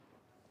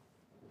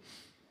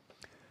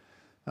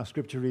Our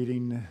scripture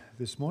reading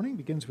this morning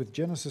begins with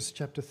Genesis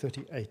chapter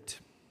 38.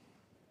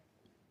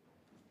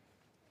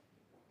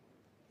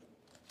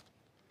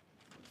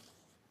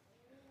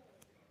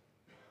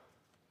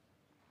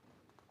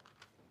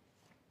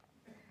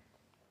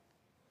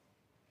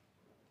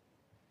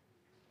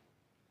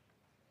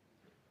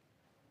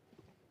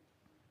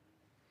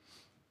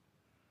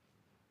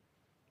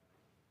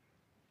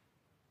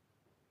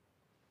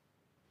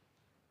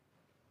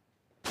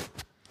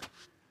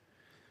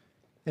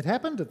 It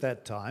happened at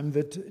that time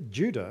that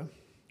Judah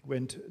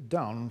went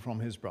down from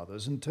his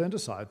brothers and turned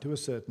aside to a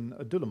certain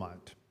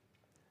Adullamite,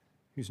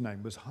 whose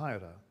name was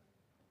Hira.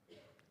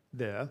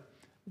 There,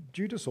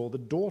 Judah saw the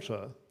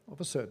daughter of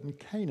a certain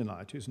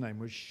Canaanite, whose name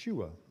was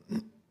Shua.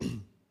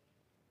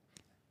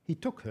 He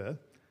took her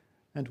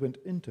and went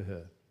into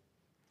her,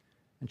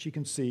 and she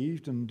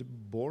conceived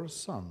and bore a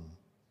son,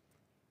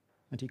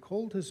 and he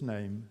called his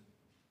name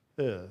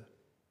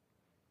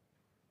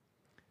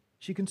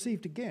She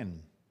conceived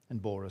again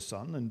and bore a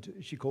son, and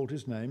she called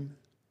his name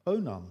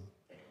Onan.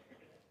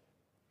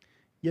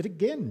 Yet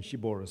again she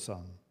bore a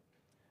son,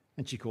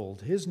 and she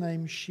called his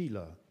name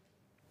Shelah.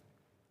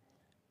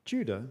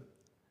 Judah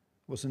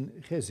was in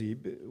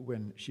Chezib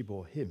when she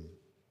bore him.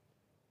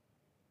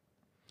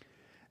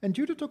 And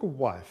Judah took a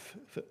wife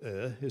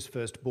for his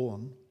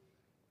firstborn,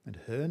 and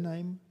her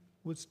name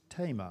was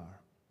Tamar.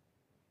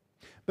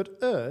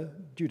 But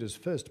Judah's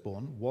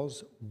firstborn,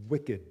 was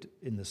wicked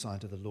in the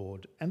sight of the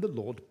Lord, and the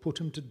Lord put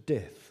him to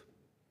death.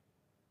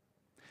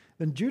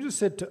 Then Judah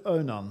said to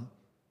Onan,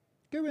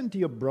 "Go into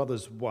your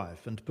brother's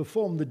wife and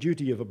perform the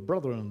duty of a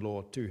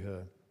brother-in-law to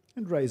her,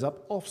 and raise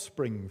up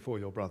offspring for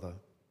your brother."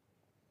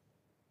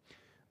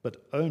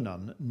 But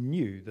Onan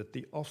knew that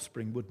the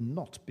offspring would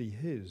not be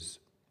his.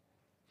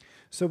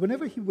 So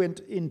whenever he went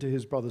into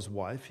his brother's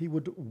wife, he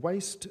would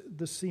waste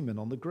the semen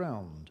on the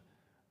ground,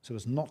 so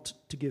as not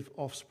to give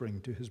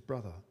offspring to his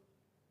brother.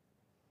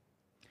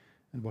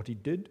 And what he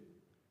did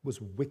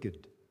was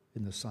wicked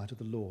in the sight of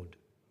the Lord,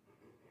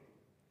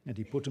 and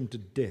he put him to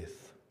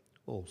death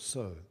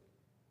also.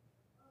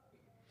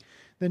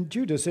 Then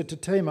Judah said to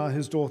Tamar,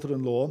 his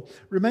daughter-in-law,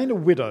 "Remain a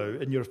widow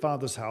in your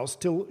father's house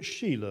till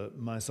Shelah,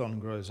 my son,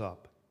 grows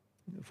up,"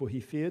 for he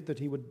feared that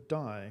he would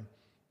die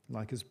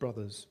like his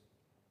brothers.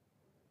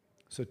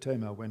 So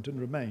Tamar went and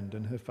remained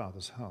in her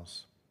father's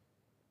house.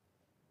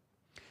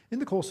 In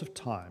the course of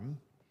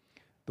time,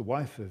 the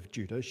wife of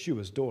Judah,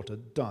 Shua's daughter,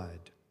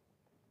 died.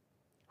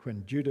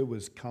 When Judah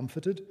was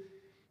comforted,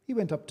 he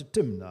went up to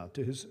Timnah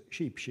to his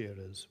sheep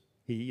shearers,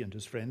 he and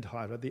his friend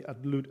Hira the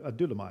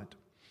Adullamite.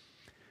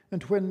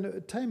 And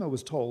when Tamar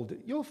was told,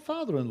 "Your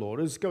father-in-law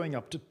is going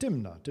up to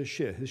Timnah to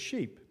shear his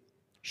sheep,"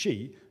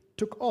 she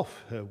took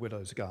off her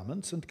widow's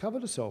garments and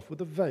covered herself with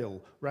a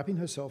veil, wrapping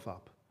herself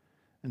up,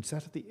 and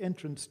sat at the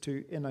entrance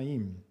to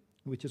Enaim,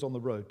 which is on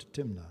the road to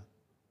Timnah.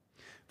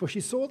 For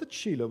she saw that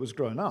Shelah was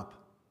grown up,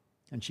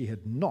 and she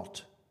had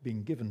not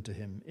been given to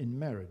him in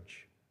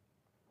marriage.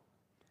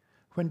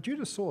 When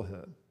Judah saw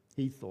her,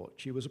 he thought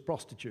she was a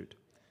prostitute,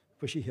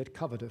 for she had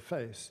covered her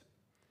face.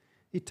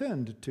 He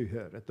turned to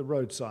her at the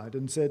roadside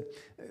and said,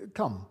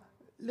 "Come,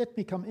 let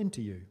me come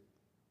into you,"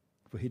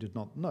 for he did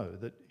not know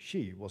that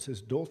she was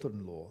his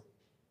daughter-in-law.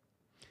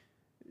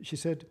 She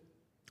said,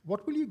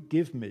 "What will you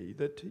give me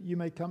that you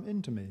may come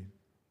into me?"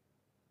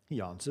 He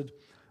answered,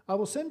 "I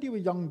will send you a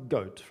young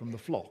goat from the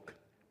flock."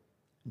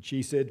 And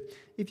she said,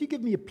 "If you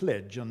give me a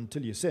pledge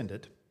until you send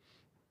it."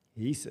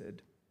 He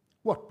said,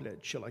 "What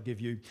pledge shall I give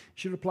you?"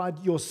 She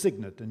replied, "Your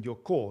signet and your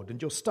cord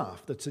and your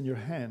staff that's in your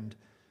hand."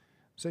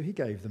 So he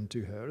gave them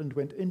to her and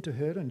went into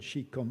her, and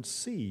she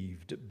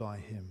conceived by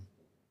him.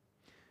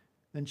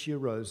 Then she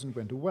arose and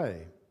went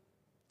away,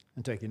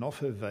 and taking off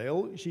her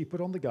veil, she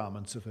put on the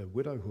garments of her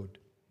widowhood.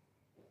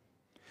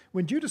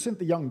 When Judah sent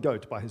the young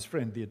goat by his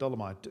friend the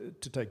Adullamite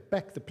to take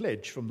back the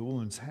pledge from the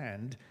woman's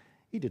hand,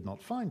 he did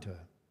not find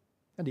her.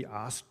 And he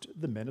asked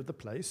the men of the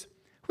place,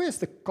 "Where's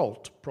the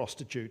cult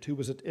prostitute who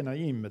was at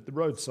Enaim at the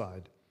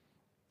roadside?"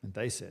 And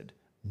they said,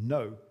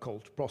 "No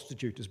cult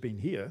prostitute has been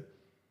here."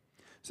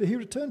 So he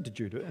returned to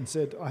Judah and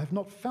said, "I have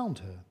not found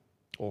her."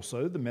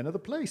 Also the men of the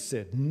place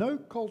said, "No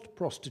cult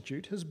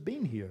prostitute has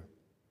been here."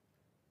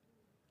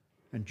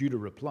 And Judah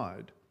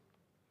replied,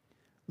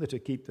 "Let her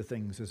keep the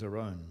things as her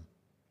own,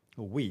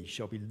 or we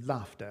shall be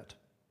laughed at.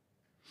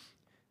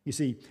 You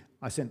see,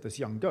 I sent this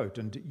young goat,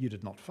 and you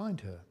did not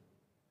find her."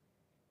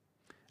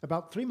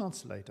 About 3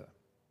 months later,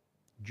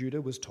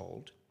 Judah was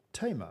told,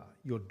 "Tamar,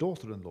 your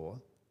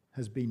daughter-in-law,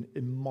 has been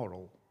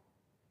immoral.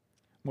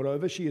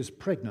 Moreover, she is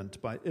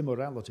pregnant by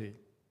immorality."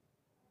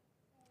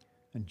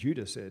 And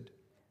Judah said,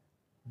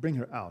 "Bring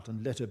her out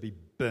and let her be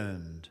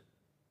burned."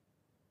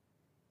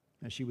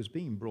 As she was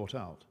being brought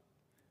out,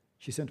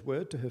 she sent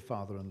word to her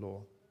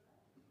father-in-law,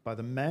 "By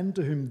the man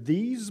to whom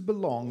these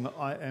belong,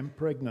 I am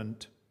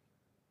pregnant."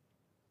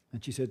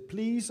 And she said,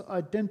 "Please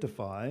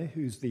identify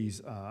whose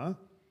these are,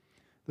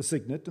 the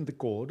signet and the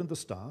cord and the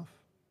staff."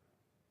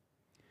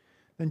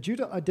 Then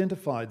Judah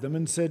identified them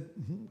and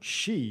said,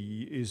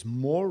 "She is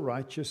more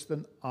righteous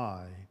than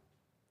I,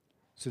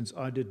 since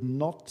I did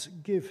not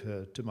give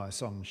her to my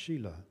son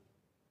Shelah."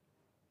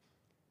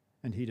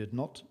 and he did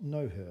not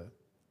know her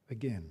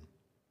again.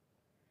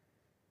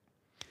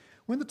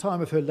 When the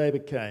time of her labor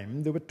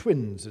came, there were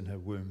twins in her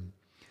womb.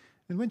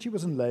 And when she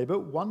was in labor,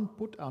 one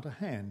put out a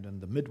hand,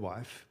 and the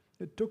midwife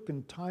took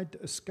and tied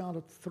a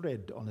scarlet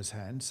thread on his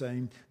hand,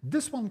 saying,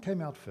 "This one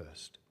came out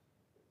first."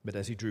 But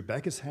as he drew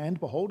back his hand,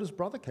 behold, his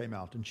brother came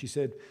out, and she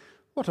said,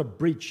 "What a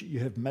breach you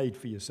have made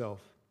for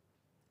yourself."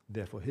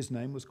 Therefore his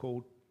name was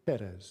called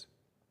Perez.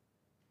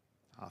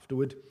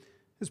 Afterward,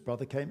 his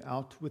brother came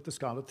out with the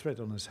scarlet thread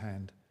on his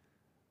hand,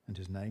 and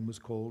his name was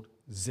called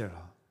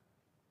Zerah.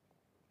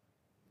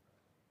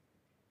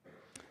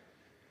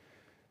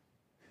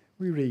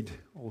 We read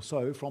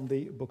also from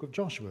the book of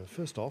Joshua.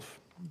 First off,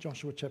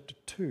 Joshua chapter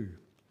 2.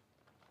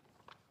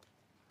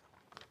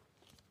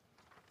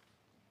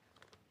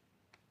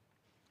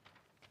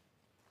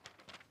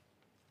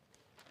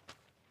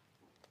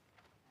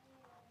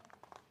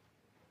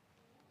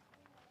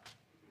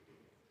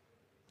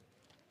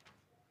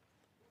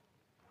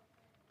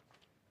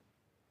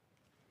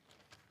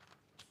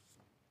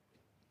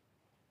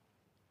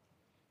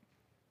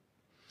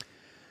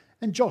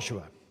 And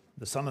Joshua,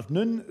 the son of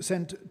Nun,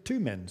 sent 2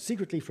 men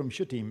secretly from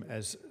Shittim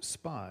as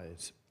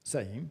spies,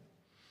 saying,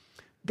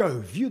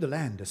 "Go, view the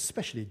land,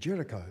 especially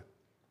Jericho."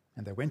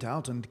 And they went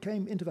out and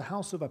came into the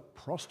house of a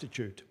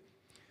prostitute,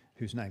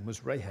 whose name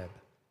was Rahab,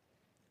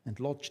 and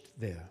lodged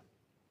there.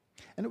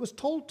 And it was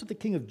told to the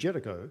king of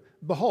Jericho,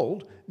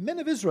 "Behold, men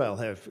of Israel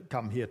have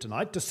come here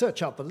tonight to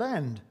search out the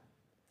land."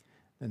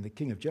 Then the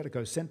king of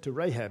Jericho sent to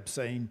Rahab,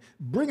 saying,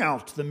 "Bring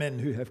out the men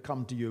who have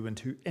come to you and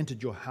who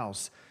entered your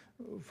house,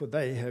 for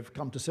they have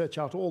come to search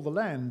out all the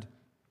land."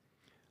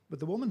 But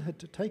the woman had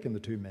taken the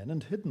 2 men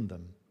and hidden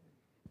them.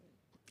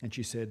 And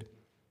she said,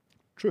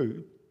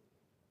 "True,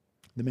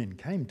 the men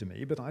came to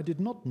me, but I did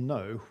not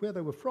know where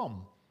they were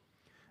from.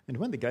 And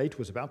when the gate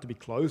was about to be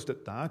closed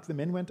at dark, the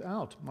men went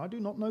out. I do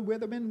not know where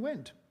the men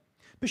went.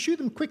 Pursue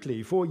them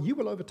quickly, for you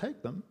will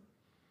overtake them."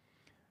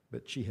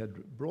 But she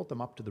had brought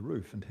them up to the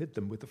roof and hid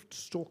them with the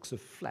stalks of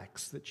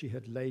flax that she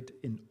had laid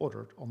in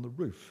order on the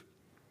roof.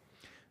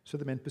 So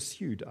the men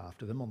pursued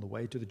after them on the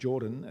way to the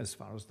Jordan as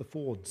far as the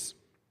fords,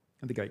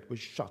 and the gate was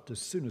shut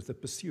as soon as the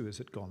pursuers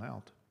had gone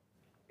out.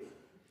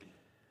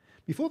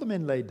 Before the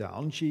men lay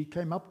down, she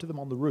came up to them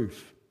on the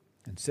roof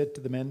and said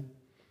to the men,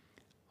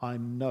 "I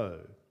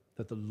know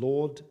that the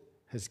Lord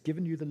has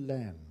given you the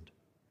land,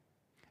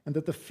 and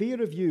that the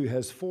fear of you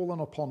has fallen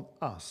upon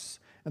us,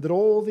 and that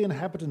all the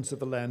inhabitants of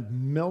the land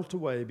melt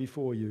away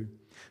before you.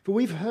 For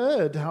we've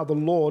heard how the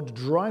Lord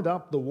dried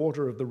up the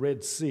water of the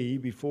Red Sea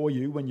before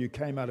you when you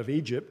came out of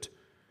Egypt,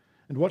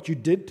 and what you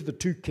did to the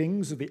 2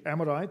 kings of the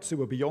Amorites who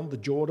were beyond the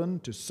Jordan,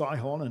 to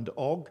Sihon and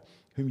Og,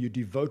 whom you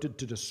devoted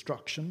to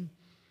destruction.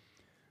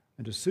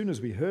 And as soon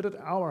as we heard it,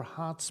 our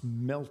hearts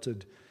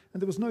melted,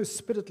 and there was no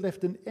spirit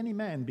left in any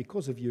man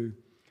because of you.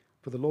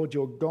 For the Lord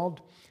your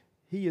God,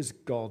 he is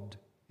God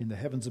in the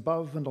heavens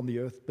above and on the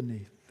earth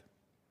beneath.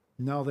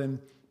 Now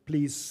then,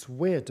 please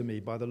swear to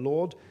me by the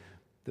Lord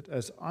that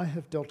as I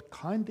have dealt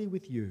kindly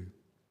with you,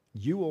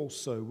 you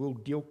also will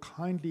deal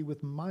kindly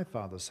with my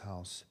father's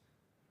house,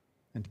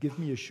 and give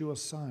me a sure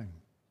sign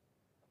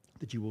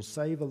that you will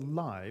save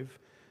alive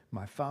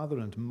my father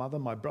and mother,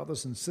 my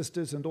brothers and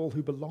sisters, and all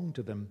who belong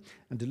to them,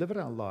 and deliver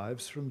our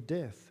lives from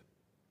death."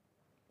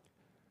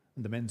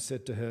 And the men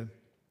said to her,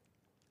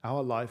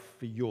 "Our life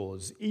for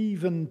yours,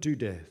 even to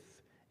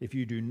death, if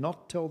you do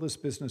not tell this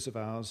business of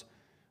ours.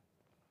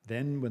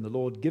 Then, when the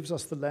Lord gives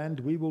us the land,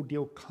 we will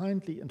deal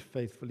kindly and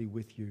faithfully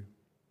with you."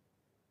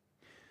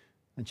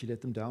 And she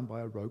let them down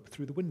by a rope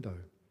through the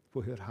window,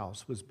 for her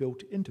house was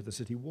built into the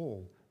city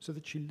wall, so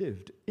that she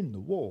lived in the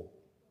wall.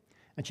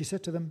 And she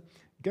said to them,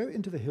 "Go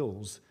into the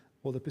hills,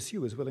 or the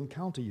pursuers will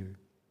encounter you,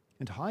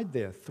 and hide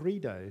there 3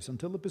 days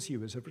until the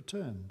pursuers have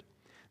returned.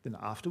 Then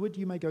afterward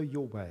you may go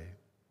your way."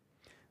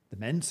 The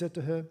men said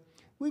to her,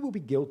 "We will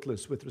be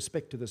guiltless with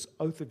respect to this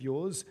oath of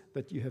yours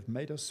that you have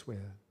made us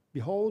swear.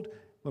 Behold,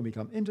 when we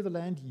come into the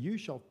land, you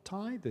shall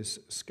tie this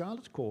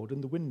scarlet cord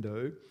in the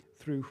window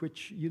through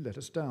which you let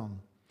us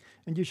down.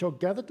 And you shall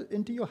gather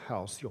into your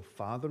house your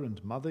father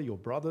and mother, your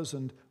brothers,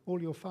 and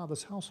all your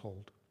father's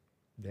household.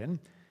 Then,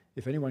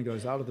 if anyone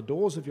goes out of the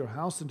doors of your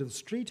house into the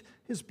street,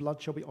 his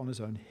blood shall be on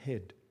his own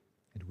head,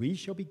 and we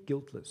shall be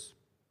guiltless.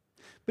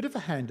 But if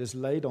a hand is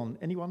laid on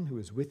anyone who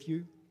is with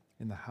you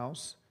in the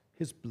house,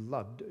 his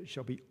blood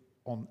shall be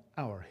on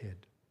our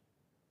head.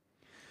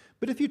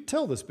 But if you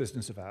tell this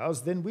business of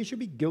ours, then we shall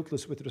be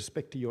guiltless with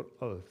respect to your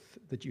oath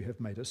that you have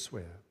made us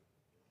swear."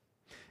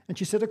 And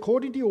she said,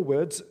 "According to your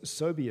words,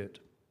 so be it."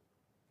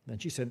 Then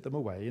she sent them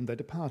away, and they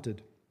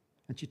departed,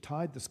 and she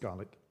tied the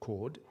scarlet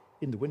cord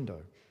in the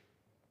window.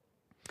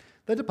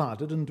 They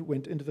departed and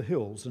went into the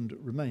hills and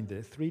remained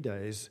there 3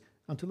 days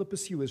until the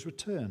pursuers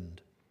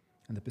returned.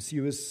 And the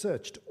pursuers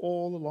searched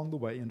all along the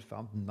way and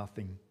found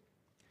nothing.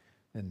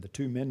 Then the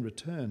 2 men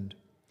returned.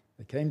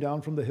 They came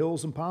down from the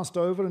hills and passed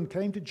over and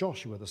came to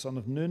Joshua the son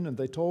of Nun, and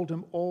they told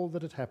him all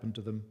that had happened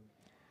to them.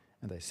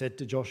 And they said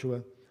to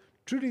Joshua,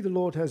 "Truly the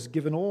Lord has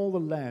given all the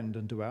land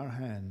into our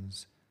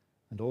hands,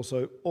 and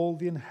also all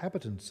the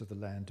inhabitants of the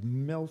land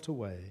melt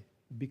away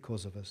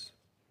because of us.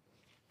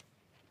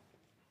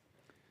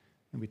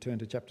 And we turn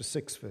to chapter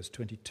 6, verse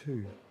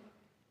 22.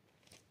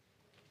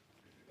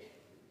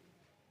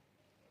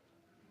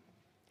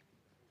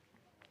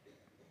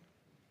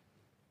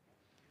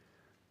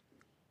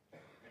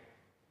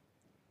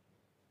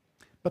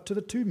 But to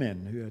the two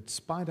men who had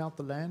spied out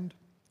the land,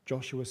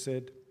 Joshua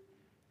said,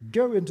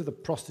 "Go into the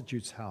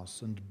prostitute's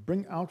house and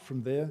bring out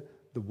from there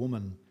the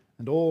woman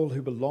and all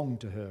who belong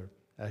to her,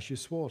 as you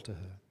swore to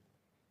her."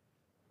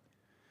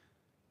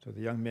 So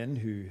the young men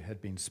who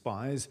had been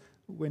spies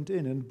went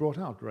in and brought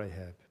out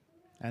Rahab,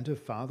 and her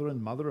father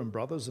and mother and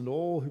brothers and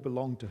all who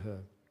belonged to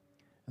her.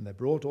 And they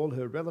brought all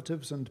her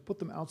relatives and put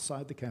them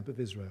outside the camp of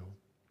Israel.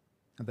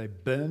 And they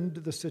burned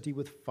the city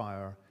with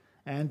fire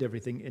and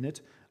everything in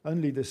it.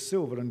 Only the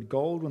silver and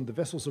gold and the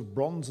vessels of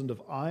bronze and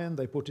of iron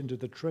they put into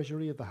the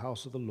treasury of the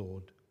house of the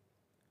Lord.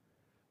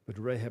 But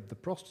Rahab the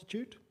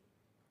prostitute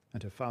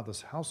and her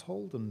father's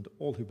household and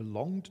all who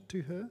belonged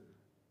to her,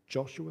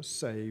 Joshua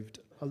saved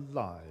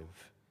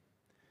alive.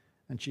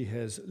 And she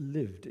has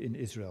lived in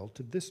Israel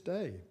to this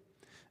day,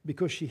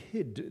 because she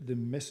hid the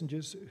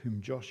messengers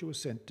whom Joshua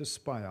sent to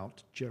spy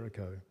out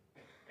Jericho.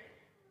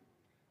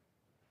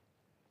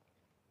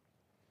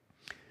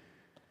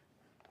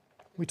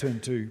 We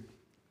turn to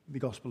the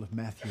Gospel of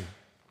Matthew.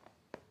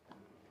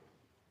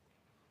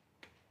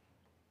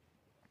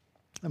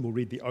 And we'll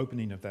read the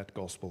opening of that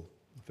Gospel,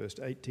 the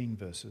first 18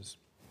 verses.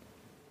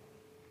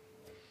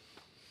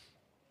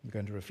 We're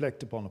going to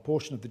reflect upon a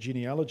portion of the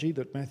genealogy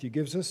that Matthew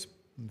gives us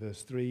in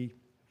verse 3,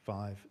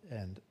 5,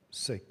 and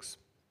 6.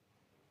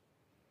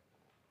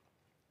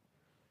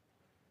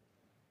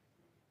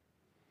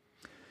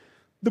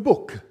 The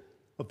book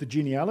of the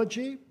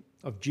genealogy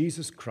of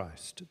Jesus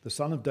Christ, the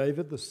son of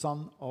David, the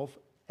son of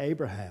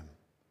Abraham.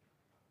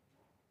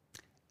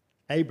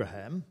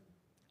 Abraham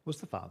was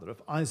the father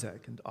of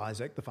Isaac, and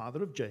Isaac the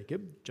father of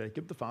Jacob,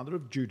 Jacob the father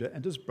of Judah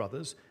and his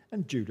brothers,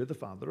 and Judah the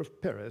father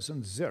of Perez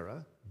and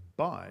Zerah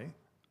by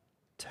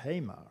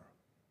Tamar.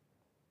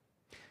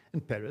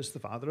 And Perez the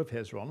father of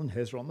Hezron, and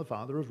Hezron the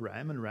father of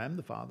Ram, and Ram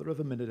the father of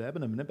Amminadab,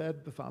 and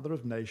Amminadab the father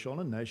of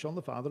Nahshon, and Nahshon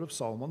the father of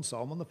Solomon,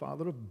 Solomon the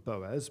father of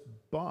Boaz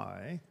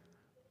by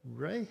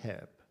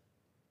Rahab.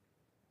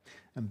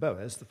 And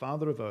Boaz the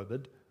father of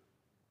Obed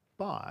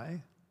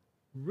by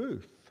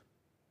Ruth.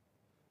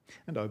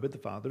 And Obed the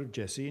father of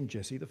Jesse, and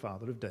Jesse the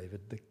father of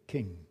David the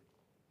king.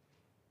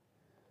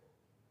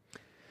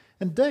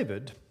 And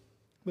David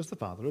was the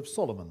father of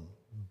Solomon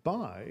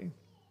by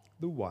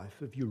the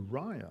wife of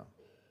Uriah.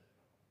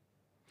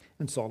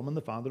 And Solomon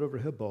the father of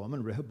Rehoboam,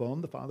 and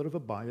Rehoboam the father of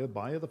Abiah,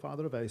 Abiah the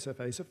father of Asaph,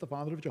 Asaph the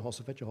father of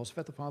Jehoshaphat,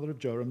 Jehoshaphat the father of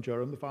Joram,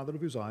 Joram the father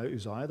of Uzziah,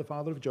 Uzziah the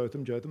father of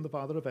Jotham, Jotham the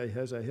father of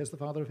Ahaz, Ahaz the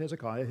father of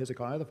Hezekiah,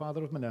 Hezekiah the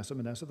father of Manasseh,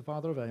 Manasseh the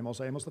father of Amos,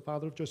 Amos the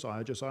father of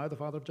Josiah, Josiah the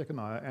father of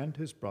Jeconiah, and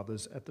his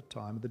brothers at the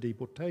time of the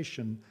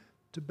deportation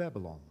to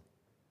Babylon.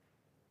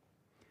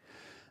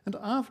 And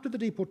after the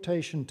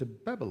deportation to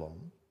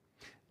Babylon,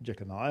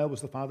 Jeconiah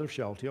was the father of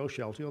Shealtiel,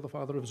 Shealtiel the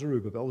father of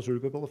Zerubbabel,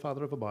 Zerubbabel the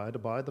father of Abiad,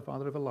 Abiad the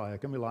father of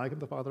Eliakim, Eliakim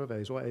the father of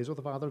Azor, Azor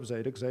the father of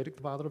Zadok, Zadok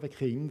the father of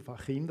Achim,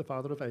 Achim the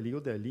father of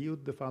Eliud,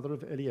 Eliud the father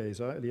of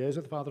Eleazar, Eleazar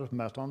the father of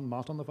Matthan,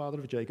 Matthan the father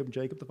of Jacob,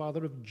 Jacob the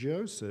father of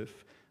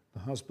Joseph, the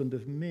husband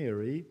of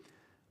Mary,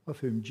 of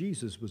whom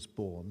Jesus was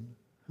born,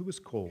 who was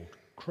called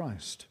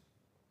Christ.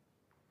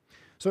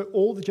 So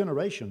all the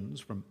generations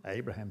from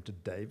Abraham to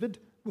David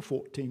were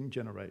 14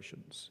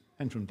 generations.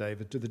 And from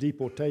David to the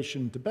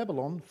deportation to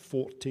Babylon,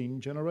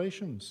 14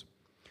 generations.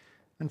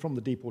 And from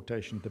the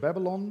deportation to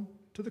Babylon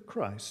to the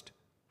Christ,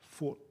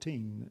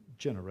 14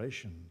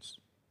 generations.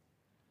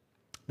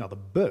 Now the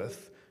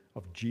birth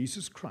of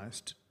Jesus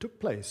Christ took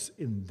place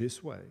in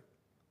this way.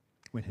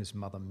 When his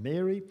mother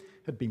Mary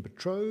had been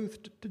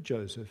betrothed to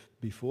Joseph,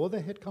 before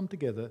they had come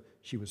together,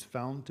 she was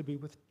found to be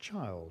with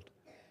child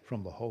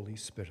from the Holy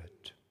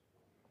Spirit.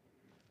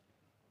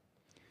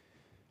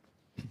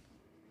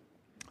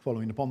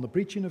 Following upon the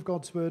preaching of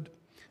God's word,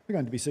 we're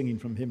going to be singing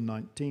from hymn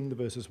 19, the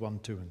verses 1,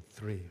 2, and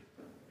 3.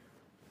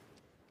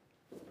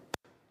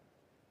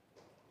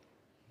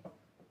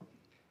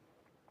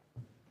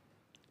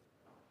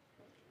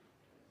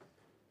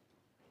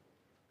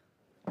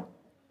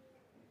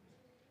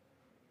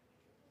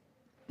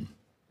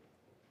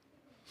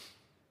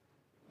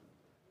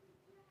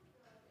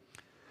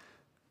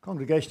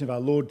 Congregation of our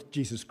Lord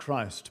Jesus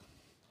Christ.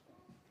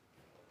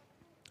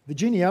 The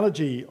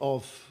genealogy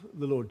of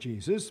the Lord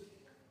Jesus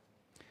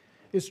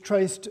is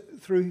traced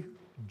through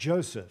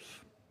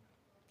Joseph,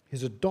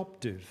 his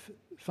adoptive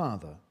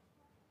father,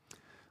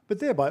 but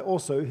thereby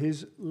also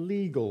his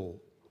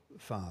legal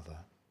father.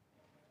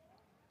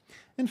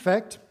 In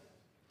fact,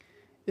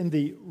 in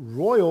the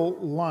royal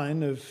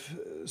line of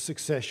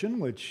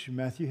succession, which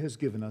Matthew has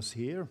given us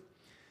here,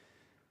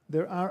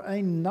 there are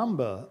a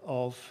number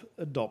of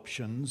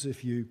adoptions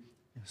if you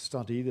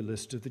study the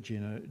list of the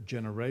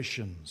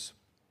generations.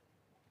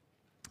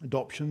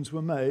 Adoptions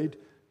were made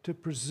to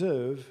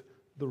preserve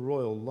the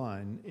royal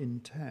line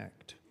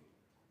intact.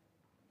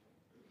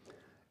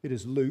 It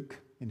is Luke,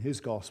 in his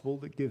gospel,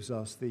 that gives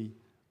us the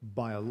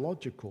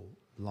biological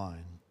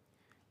line,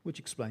 which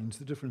explains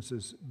the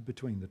differences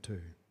between the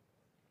two.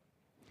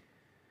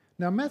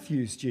 Now,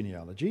 Matthew's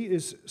genealogy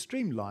is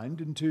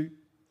streamlined into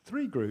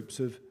 3 groups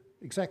of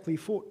exactly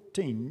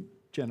 14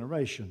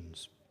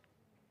 generations.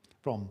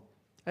 From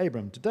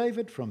Abram to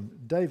David, from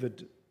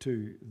David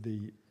to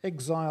the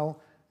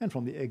exile, and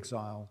from the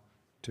exile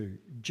to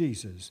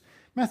Jesus.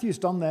 Matthew's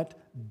done that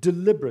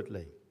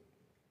deliberately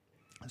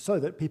so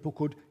that people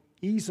could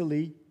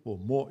easily, or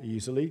more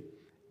easily,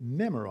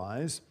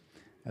 memorize,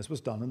 as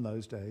was done in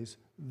those days,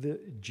 the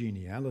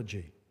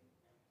genealogy.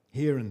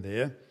 Here and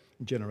there,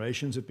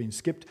 generations have been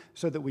skipped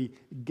so that we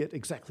get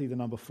exactly the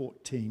number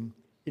 14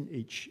 in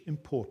each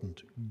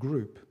important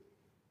group.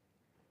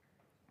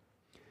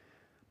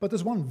 But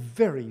there's one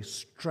very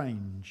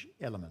strange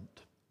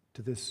element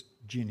to this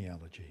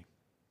genealogy.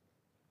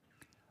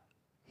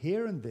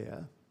 Here and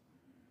there,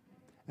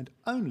 and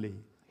only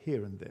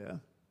here and there,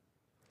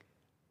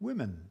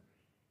 women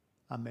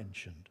are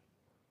mentioned.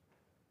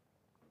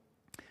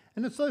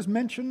 And it's those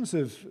mentions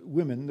of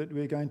women that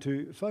we're going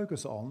to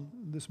focus on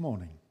this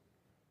morning.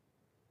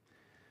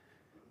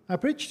 I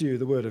preach to you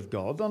the Word of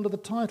God under the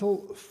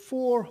title,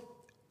 4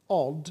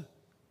 Odd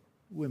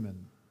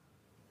Women.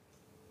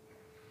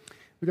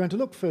 We're going to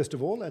look first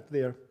of all at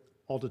their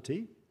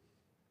oddity,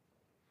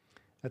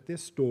 at their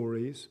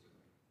stories,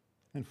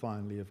 and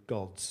finally of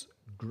God's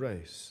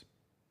grace.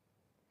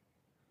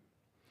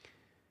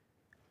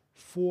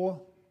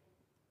 4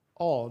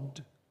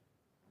 odd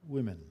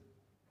women.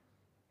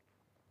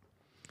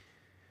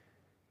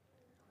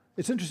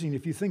 It's interesting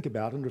if you think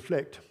about and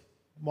reflect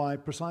why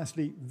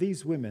precisely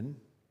these women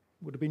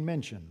would have been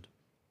mentioned.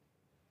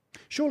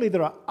 Surely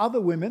there are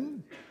other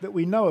women that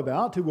we know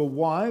about who were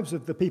wives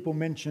of the people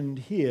mentioned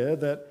here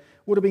that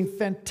would have been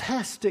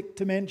fantastic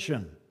to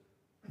mention.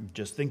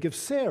 Just think of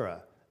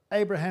Sarah,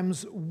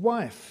 Abraham's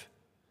wife.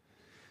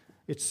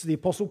 It's the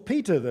Apostle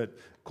Peter that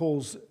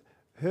calls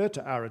her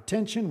to our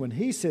attention when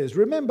he says,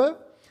 remember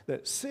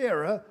that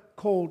Sarah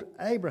called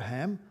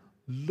Abraham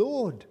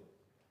Lord.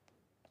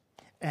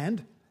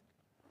 And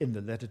in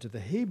the letter to the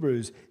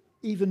Hebrews,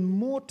 even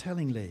more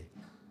tellingly,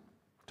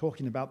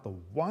 talking about the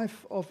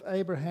wife of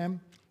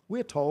Abraham,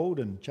 we're told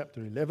in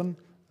chapter 11,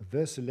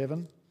 verse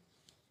 11,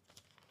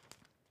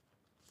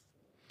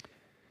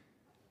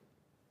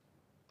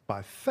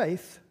 by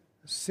faith,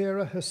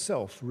 Sarah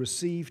herself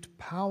received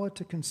power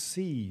to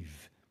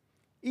conceive,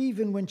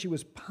 even when she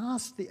was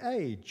past the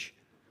age,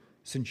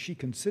 since she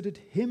considered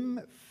him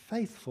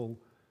faithful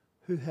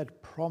who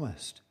had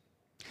promised.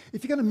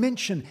 If you're going to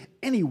mention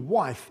any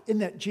wife in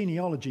that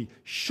genealogy,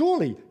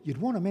 surely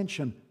you'd want to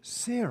mention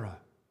Sarah.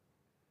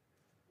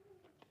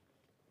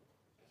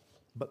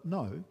 But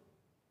no,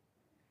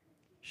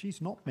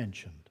 she's not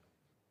mentioned.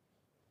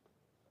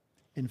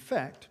 In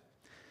fact,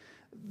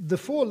 the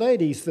 4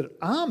 ladies that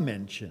are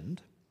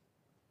mentioned,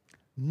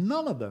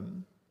 none of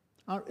them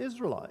are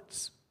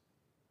Israelites.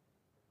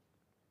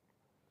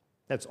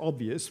 That's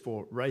obvious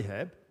for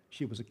Rahab.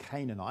 She was a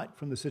Canaanite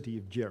from the city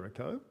of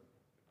Jericho.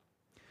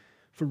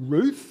 For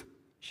Ruth,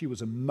 she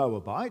was a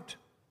Moabite.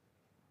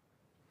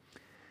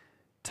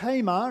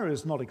 Tamar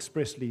is not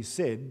expressly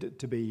said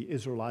to be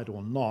Israelite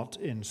or not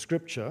in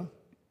Scripture.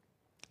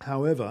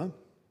 However,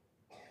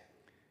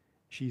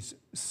 she's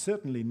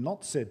certainly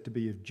not said to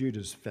be of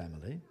Judah's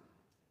family.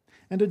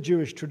 And in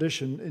Jewish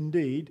tradition,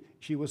 indeed,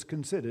 she was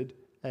considered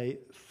a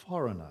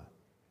foreigner.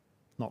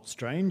 Not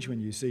strange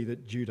when you see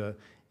that Judah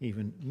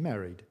even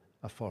married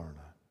a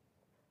foreigner.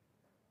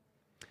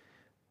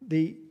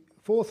 The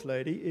 4th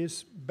lady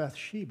is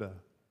Bathsheba.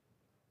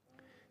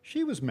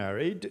 She was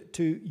married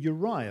to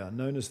Uriah,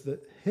 known as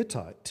the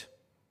Hittite.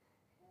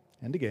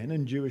 And again,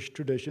 in Jewish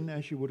tradition,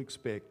 as you would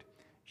expect,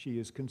 she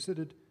is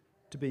considered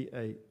to be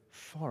a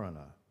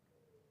foreigner.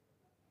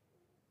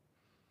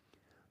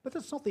 But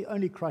that's not the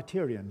only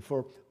criterion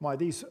for why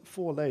these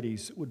 4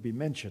 ladies would be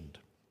mentioned.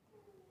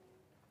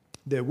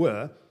 There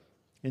were,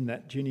 in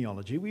that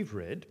genealogy we've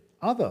read,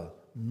 other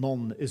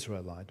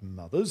non-Israelite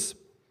mothers.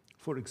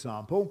 For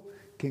example,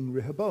 King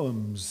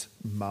Rehoboam's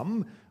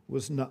mum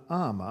was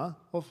Naamah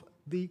of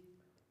the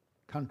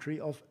country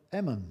of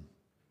Ammon,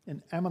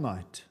 an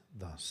Ammonite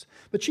thus.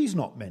 But she's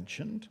not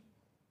mentioned.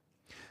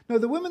 No,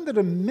 the women that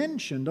are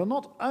mentioned are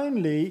not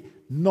only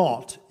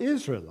not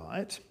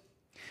Israelite,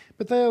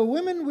 but they are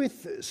women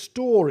with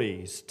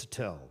stories to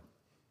tell,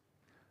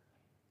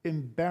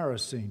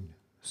 embarrassing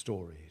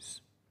stories.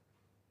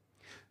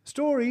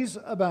 Stories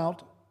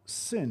about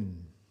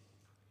sin.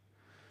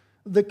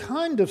 The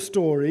kind of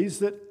stories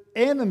that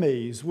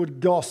enemies would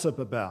gossip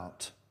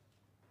about.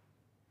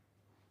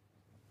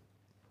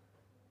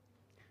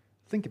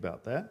 Think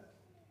about that,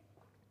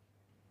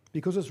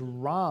 because it's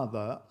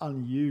rather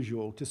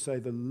unusual, to say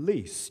the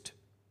least,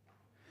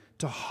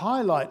 to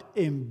highlight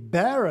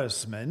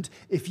embarrassment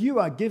if you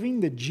are giving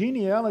the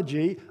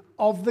genealogy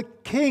of the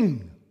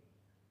king.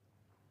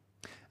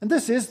 And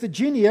this is the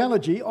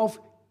genealogy of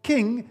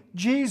King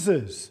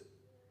Jesus.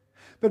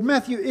 But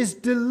Matthew is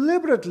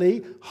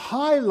deliberately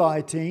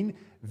highlighting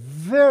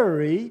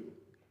very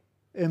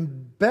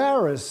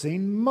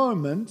embarrassing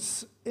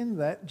moments in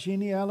that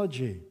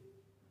genealogy.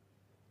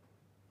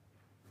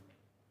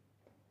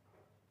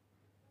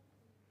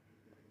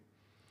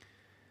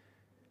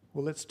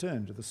 Well, let's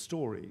turn to the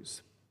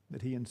stories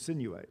that he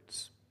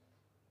insinuates.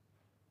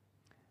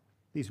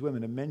 These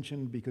women are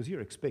mentioned because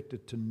you're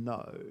expected to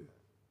know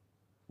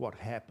what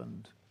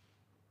happened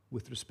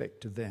with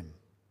respect to them.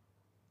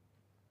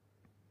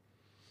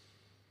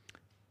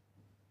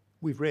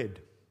 We've read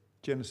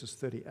Genesis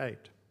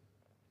 38,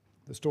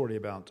 the story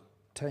about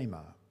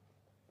Tamar.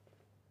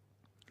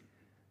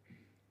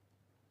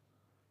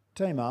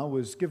 Tamar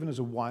was given as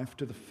a wife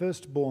to the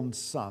firstborn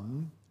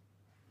son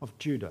of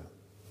Judah.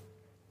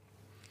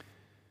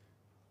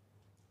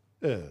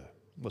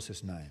 Was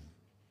his name.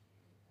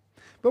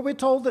 But we're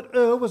told that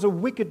was a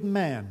wicked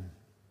man.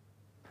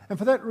 And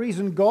for that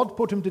reason, God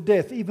put him to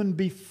death even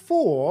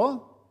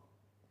before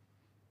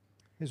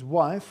his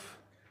wife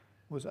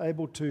was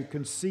able to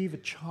conceive a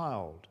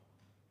child.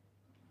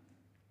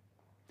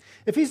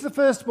 If he's the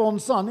firstborn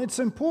son, it's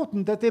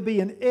important that there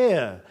be an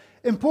heir,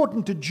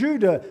 important to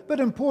Judah, but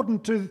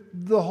important to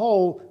the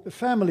whole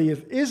family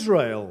of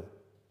Israel.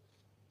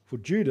 For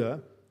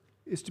Judah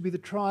is to be the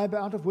tribe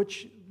out of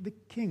which the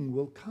king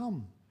will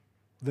come,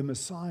 the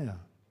Messiah.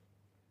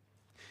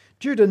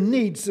 Judah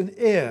needs an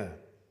heir.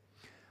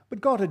 But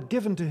God had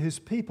given to his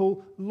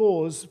people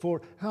laws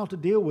for how to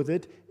deal with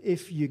it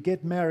if you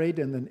get married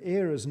and an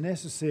heir is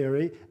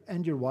necessary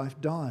and your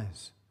wife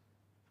dies.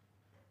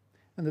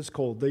 And it's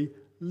called the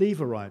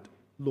Levirate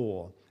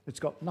law. It's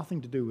got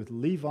nothing to do with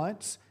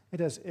Levites. It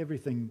has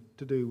everything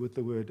to do with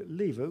the word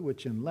lever,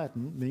 which in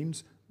Latin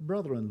means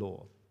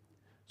brother-in-law.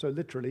 So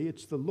literally,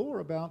 it's the law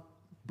about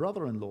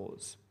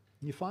brother-in-laws.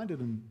 You find it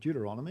in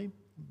Deuteronomy,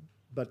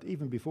 but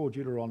even before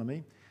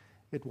Deuteronomy,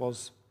 it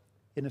was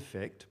in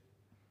effect.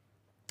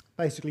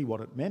 Basically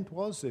what it meant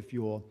was if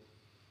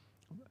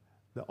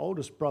the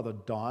oldest brother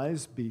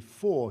dies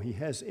before he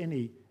has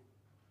any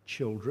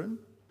children,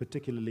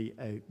 particularly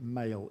a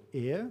male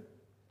heir,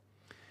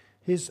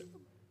 his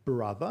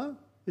brother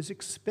is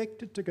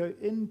expected to go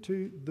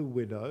into the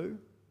widow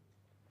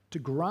to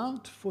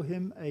grant for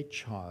him a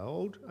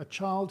child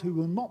who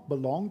will not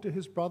belong to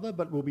his brother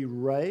but will be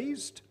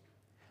raised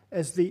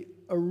as the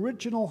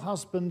original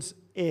husband's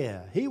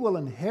heir. He will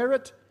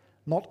inherit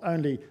not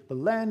only the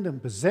land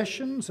and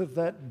possessions of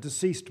that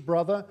deceased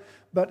brother,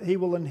 but he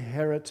will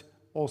inherit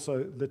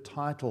also the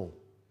title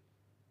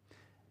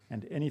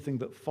and anything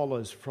that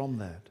follows from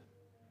that.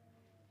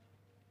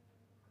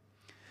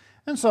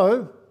 And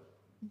so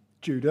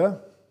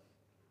Judah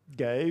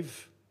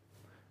gave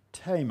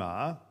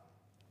Tamar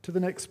to the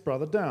next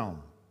brother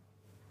down,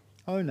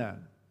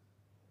 Onan.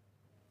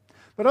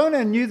 But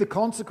Onan knew the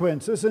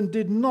consequences and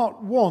did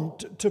not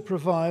want to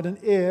provide an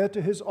heir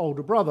to his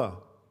older brother.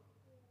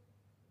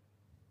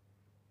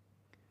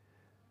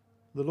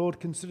 The Lord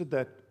considered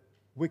that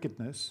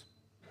wickedness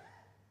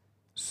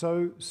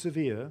so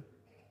severe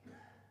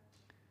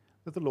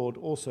that the Lord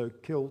also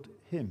killed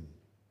him.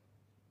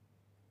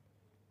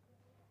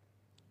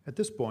 At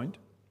this point,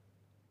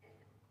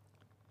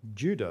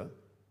 Judah,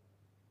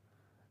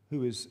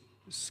 who is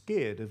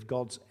scared of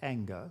God's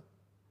anger,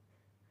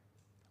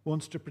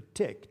 wants to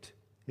protect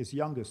his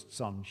youngest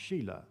son,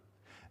 Shelah.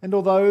 And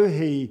although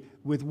he,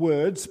 with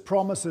words,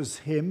 promises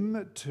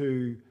him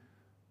to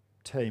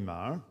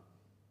Tamar,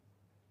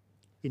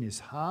 in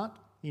his heart,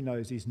 he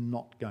knows he's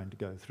not going to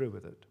go through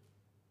with it.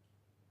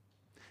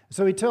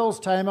 So he tells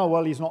Tamar,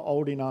 well, he's not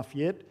old enough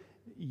yet.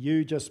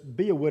 You just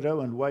be a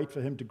widow and wait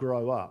for him to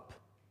grow up.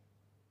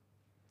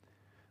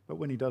 But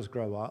when he does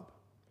grow up,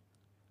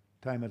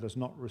 Tamar does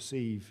not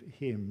receive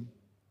him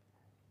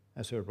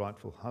as her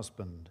rightful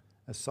husband,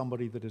 as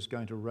somebody that is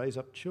going to raise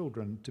up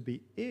children to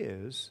be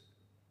heirs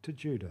to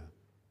Judah.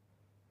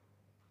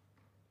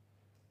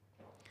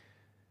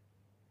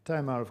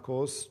 Tamar, of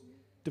course,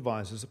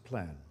 devises a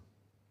plan.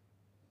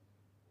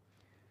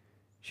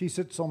 She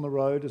sits on the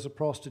road as a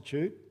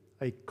prostitute,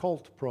 a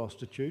cult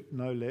prostitute,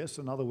 no less.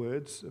 In other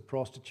words, a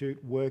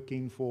prostitute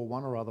working for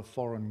one or other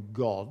foreign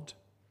god,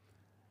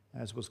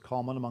 as was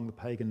common among the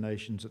pagan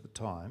nations at the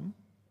time.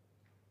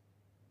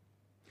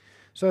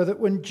 So that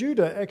when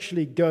Judah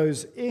actually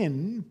goes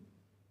in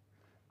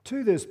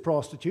to this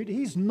prostitute,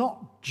 he's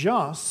not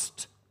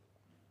just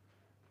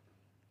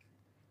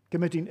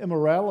committing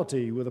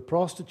immorality with a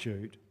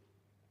prostitute,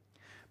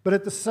 but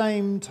at the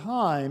same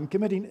time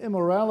committing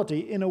immorality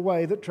in a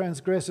way that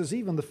transgresses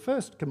even the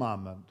first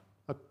commandment,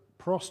 a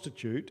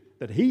prostitute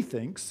that he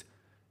thinks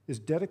is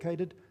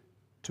dedicated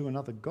to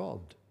another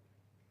god.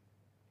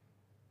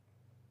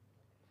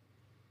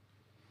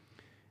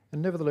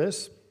 And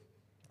nevertheless,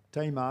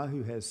 Tamar,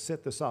 who has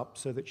set this up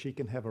so that she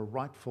can have a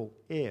rightful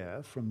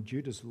heir from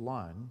Judah's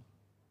line,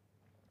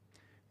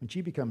 when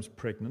she becomes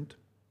pregnant,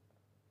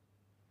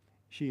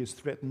 she is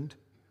threatened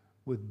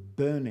with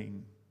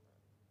burning.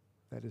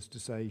 That is to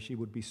say, she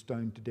would be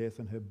stoned to death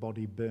and her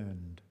body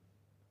burned.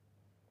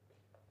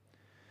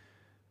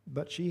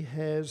 But she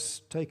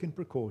has taken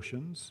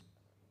precautions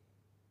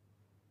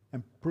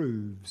and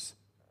proves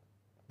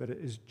that it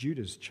is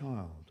Judah's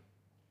child.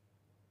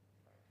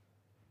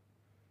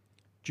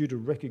 Judah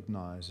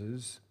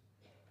recognizes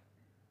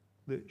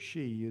that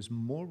she is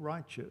more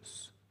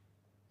righteous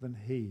than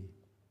he.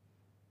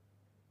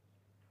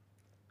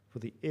 For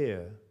the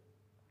heir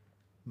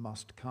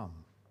must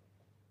come.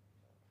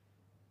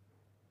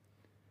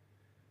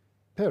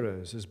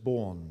 Perez is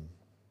born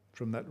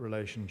from that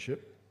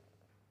relationship,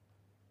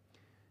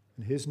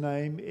 and his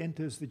name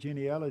enters the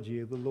genealogy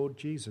of the Lord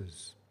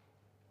Jesus.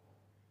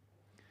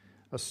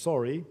 A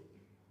sorry,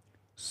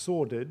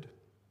 sordid,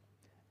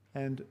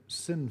 and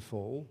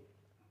sinful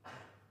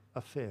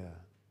affair.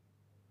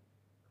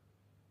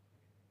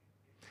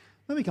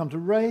 Then we come to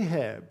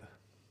Rahab,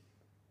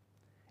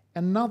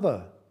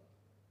 another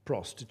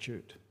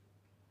prostitute,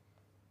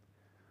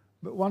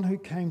 but one who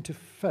came to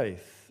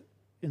faith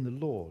in the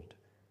Lord.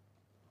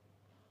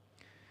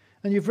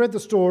 And you've read the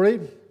story,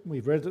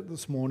 we've read it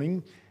this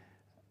morning,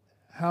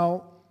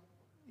 how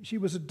she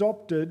was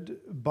adopted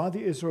by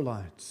the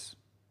Israelites.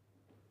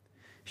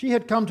 She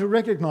had come to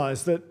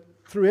recognize that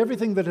through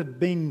everything that had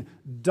been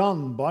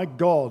done by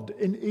God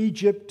in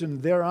Egypt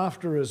and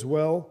thereafter as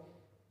well,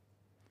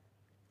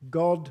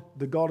 God,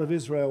 the God of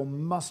Israel,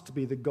 must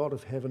be the God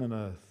of heaven and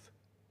earth.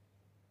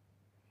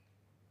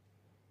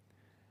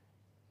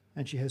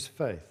 And she has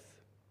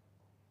faith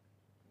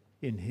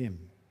in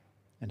him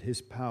and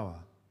his power.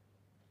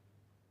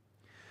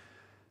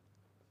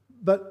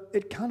 But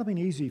it can't have been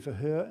easy for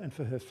her and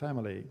for her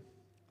family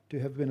to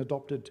have been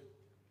adopted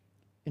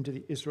into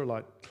the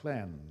Israelite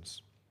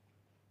clans.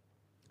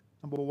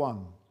 Number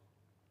one,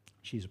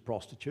 she's a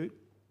prostitute.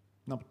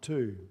 Number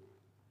two,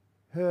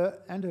 her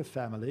and her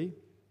family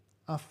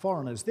are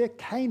foreigners. They're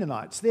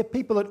Canaanites. They're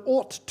people that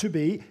ought to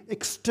be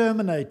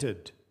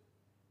exterminated.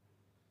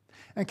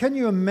 And can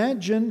you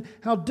imagine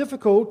how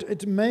difficult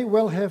it may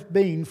well have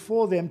been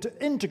for them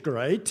to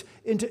integrate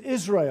into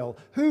Israel?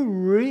 Who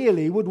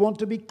really would want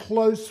to be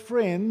close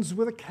friends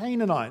with a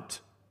Canaanite?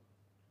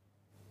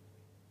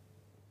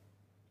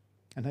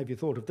 And have you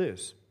thought of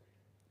this?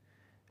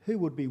 Who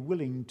would be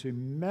willing to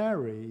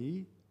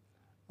marry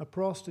a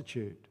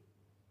prostitute?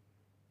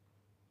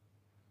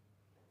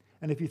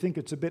 And if you think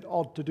it's a bit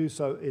odd to do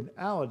so in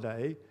our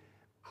day,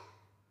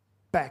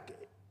 back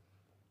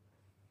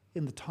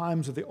in the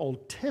times of the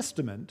Old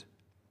Testament,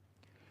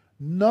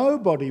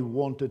 nobody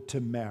wanted to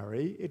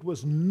marry. It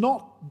was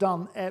not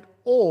done at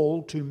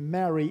all to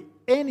marry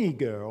any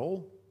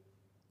girl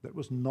that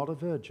was not a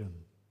virgin.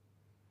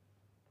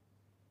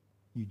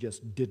 You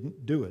just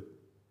didn't do it.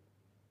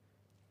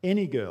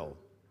 Any girl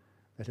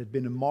that had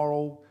been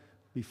immoral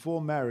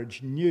before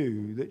marriage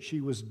knew that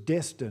she was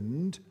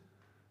destined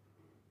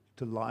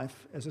to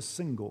life as a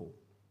single.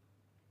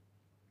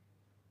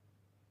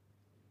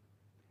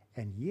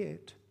 And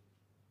yet,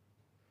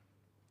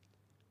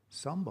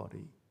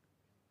 somebody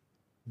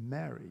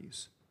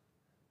marries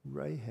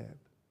Rahab.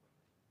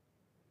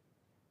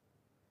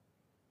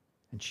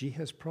 And she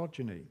has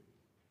progeny.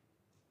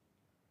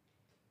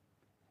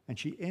 And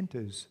she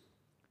enters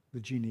the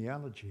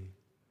genealogy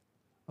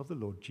of the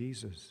Lord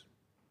Jesus.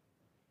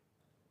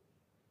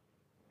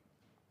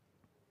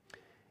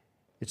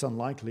 It's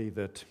unlikely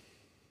that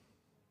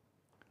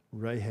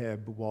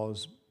Rahab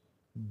was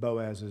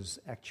Boaz's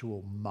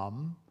actual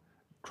mum.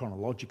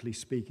 Chronologically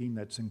speaking,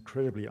 that's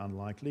incredibly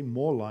unlikely.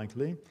 More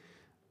likely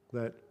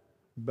that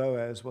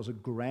Boaz was a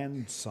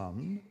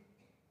grandson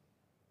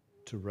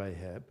to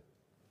Rahab.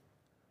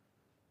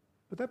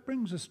 But that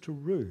brings us to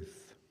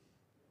Ruth.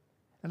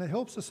 And it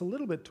helps us a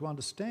little bit to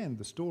understand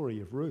the story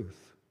of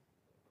Ruth.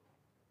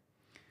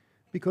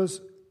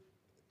 Because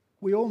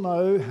we all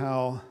know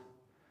how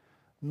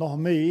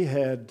Naomi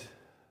had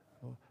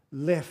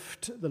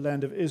left the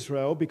land of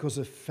Israel because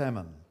of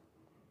famine.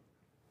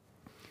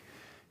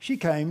 She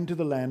came to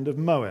the land of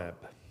Moab.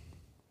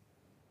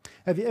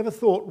 Have you ever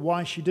thought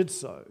why she did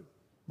so?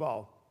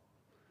 Well,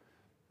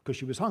 because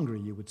she was hungry,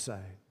 you would say.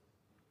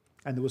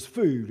 And there was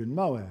food in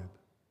Moab.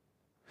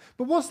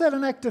 But was that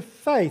an act of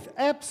faith?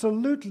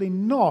 Absolutely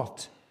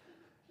not.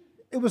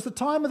 It was the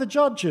time of the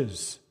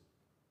judges.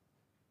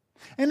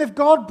 And if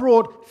God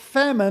brought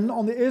famine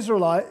on the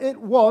Israelites, it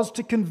was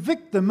to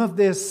convict them of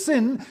their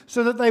sin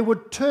so that they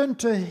would turn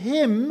to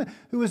Him,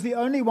 who is the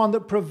only one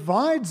that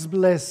provides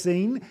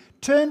blessing,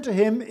 turn to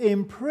Him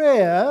in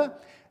prayer,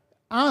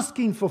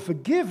 asking for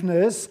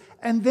forgiveness,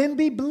 and then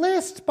be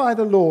blessed by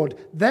the Lord.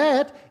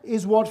 That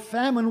is what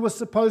famine was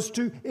supposed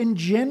to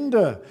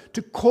engender,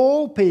 to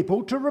call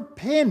people to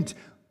repent.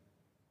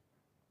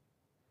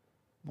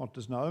 What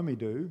does Naomi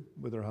do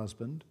with her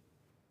husband?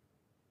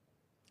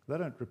 They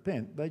don't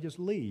repent, they just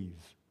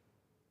leave.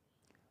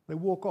 They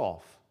walk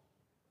off,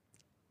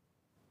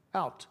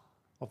 out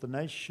of the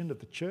nation of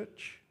the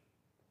church,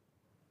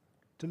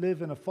 to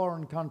live in a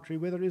foreign country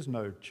where there is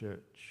no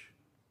church,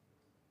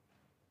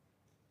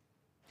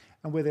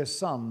 and where their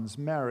sons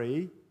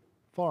marry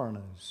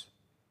foreigners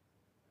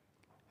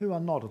who are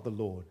not of the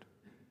Lord.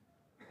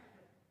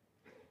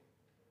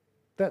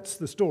 That's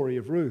the story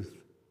of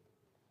Ruth.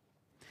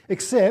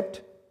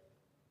 Except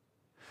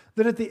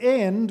that at the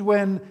end,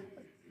 when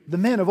the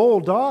men have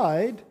all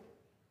died,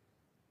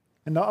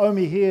 and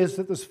Naomi hears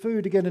that there's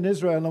food again in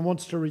Israel and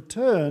wants to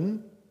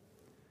return,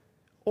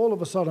 all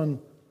of a sudden,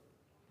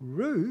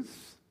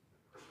 Ruth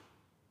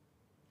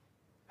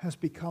has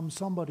become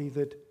somebody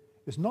that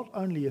is not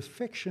only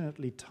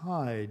affectionately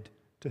tied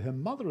to her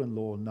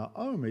mother-in-law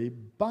Naomi,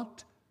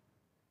 but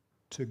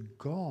to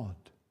God,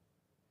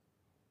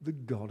 the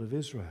God of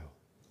Israel.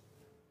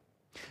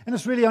 And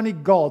it's really only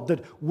God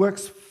that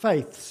works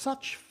faith,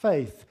 such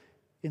faith,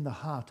 in the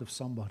heart of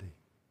somebody.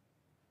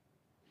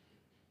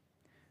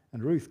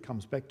 And Ruth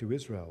comes back to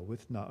Israel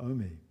with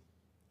Naomi.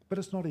 But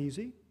it's not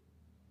easy.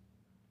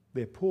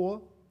 They're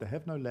poor, they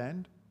have no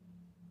land,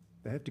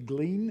 they have to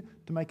glean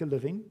to make a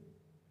living.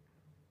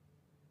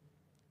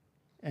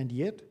 And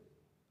yet,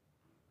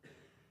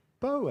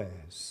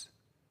 Boaz,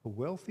 a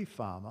wealthy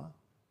farmer,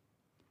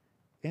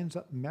 ends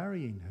up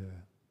marrying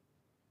her.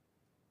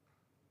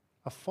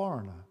 A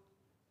foreigner,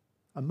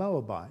 a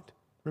Moabite.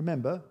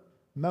 Remember,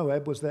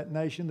 Moab was that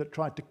nation that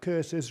tried to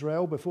curse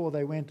Israel before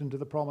they went into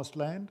the promised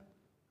land.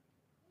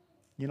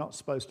 You're not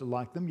supposed to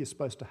like them, you're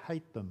supposed to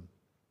hate them.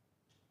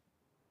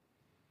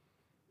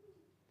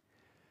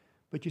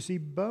 But you see,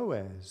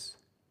 Boaz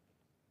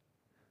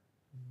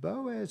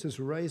is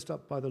raised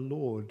up by the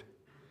Lord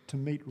to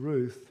meet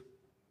Ruth.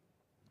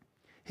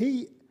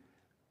 He,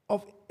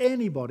 of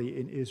anybody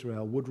in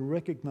Israel, would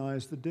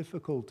recognize the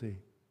difficulty.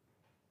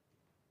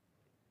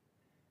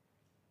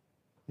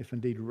 If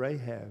indeed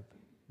Rahab,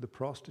 the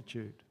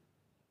prostitute,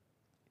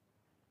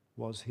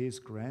 was his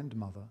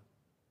grandmother.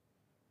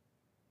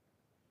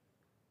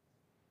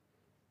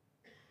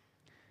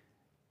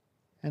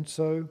 And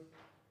so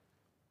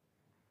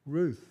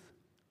Ruth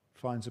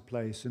finds a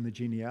place in the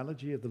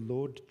genealogy of the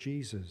Lord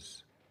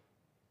Jesus,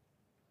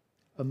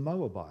 a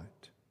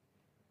Moabite,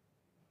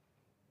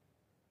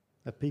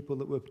 a people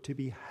that were to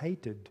be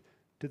hated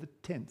to the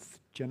 10th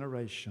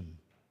generation.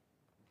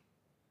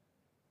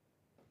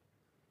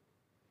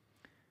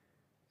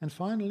 And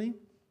finally,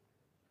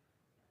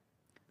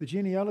 the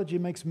genealogy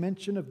makes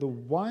mention of the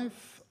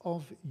wife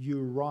of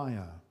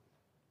Uriah.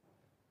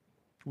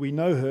 We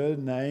know her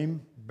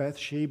name,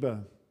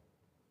 Bathsheba.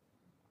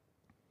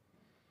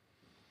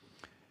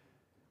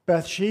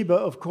 Bathsheba,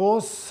 of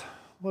course,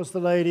 was the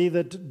lady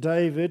that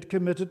David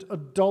committed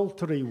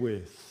adultery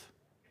with.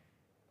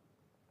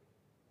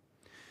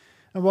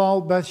 And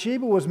while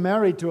Bathsheba was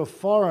married to a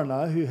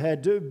foreigner who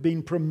had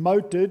been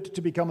promoted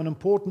to become an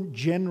important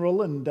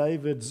general in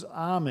David's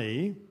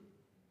army,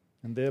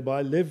 and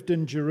thereby lived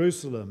in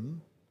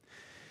Jerusalem,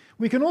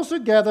 we can also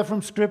gather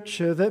from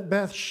Scripture that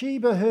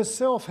Bathsheba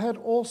herself had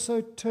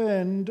also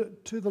turned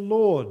to the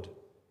Lord.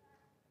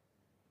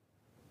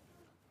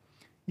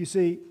 You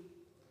see,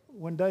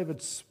 when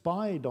David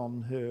spied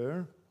on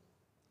her,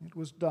 it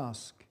was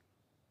dusk,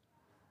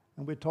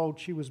 and we're told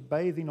she was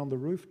bathing on the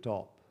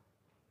rooftop.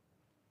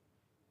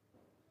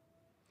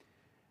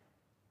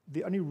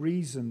 The only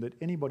reason that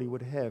anybody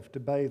would have to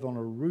bathe on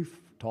a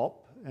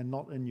rooftop and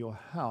not in your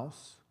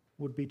house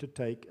would be to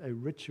take a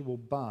ritual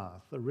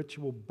bath. A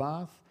ritual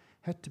bath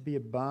had to be a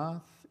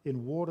bath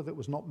in water that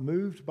was not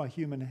moved by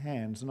human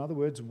hands. In other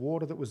words,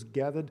 water that was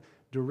gathered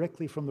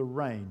directly from the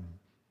rain.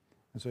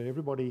 And so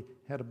everybody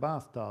had a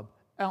bathtub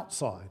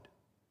outside.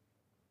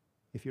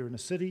 If you're in a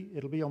city,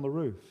 it'll be on the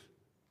roof.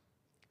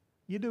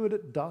 You do it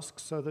at dusk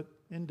so that,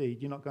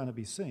 indeed, you're not going to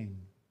be seen.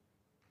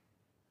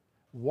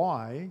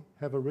 Why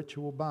have a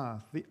ritual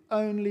bath? The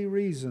only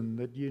reason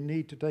that you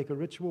need to take a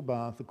ritual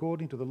bath,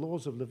 according to the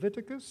laws of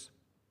Leviticus,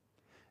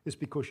 is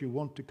because you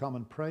want to come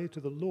and pray to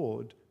the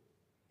Lord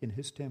in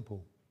his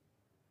temple.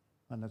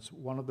 And that's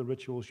one of the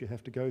rituals you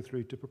have to go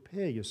through to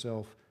prepare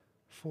yourself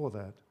for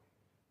that.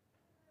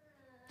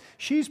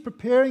 She's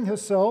preparing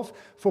herself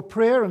for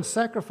prayer and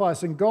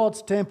sacrifice in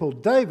God's temple.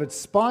 David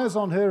spies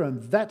on her,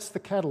 and that's the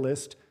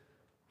catalyst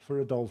for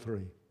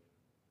adultery.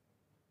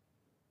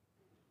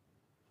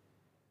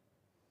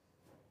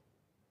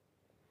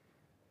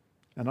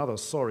 Another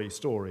sorry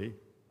story,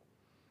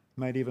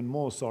 made even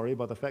more sorry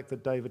by the fact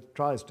that David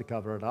tries to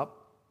cover it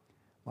up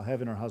by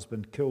having her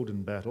husband killed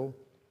in battle.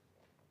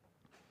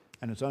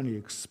 And it's only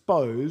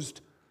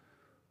exposed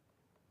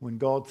when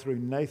God, through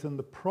Nathan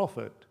the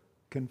prophet,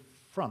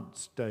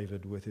 confronts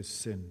David with his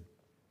sin.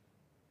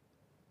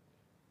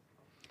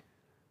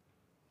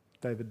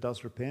 David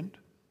does repent,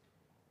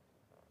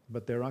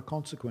 but there are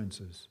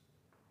consequences.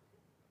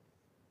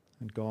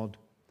 And God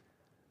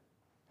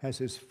has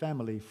his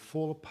family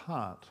fall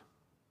apart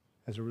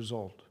as a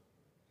result.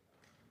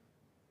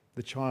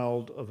 The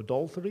child of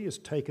adultery is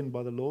taken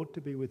by the Lord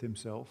to be with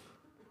himself.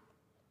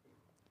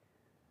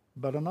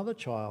 But another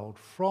child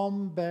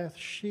from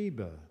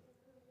Bathsheba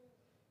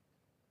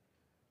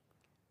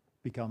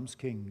becomes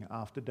king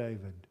after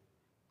David,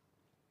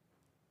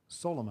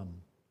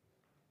 Solomon.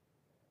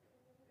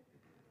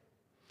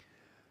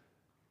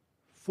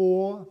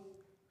 4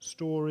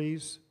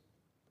 stories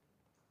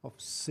of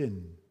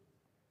sin.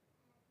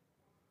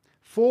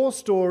 4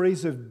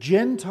 stories of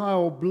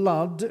Gentile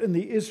blood in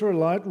the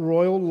Israelite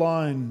royal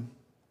line.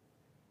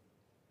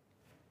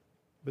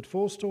 But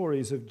 4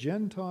 stories of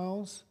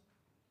Gentiles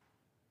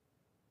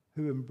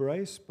who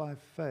embrace by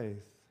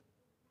faith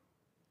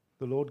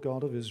the Lord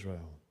God of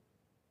Israel.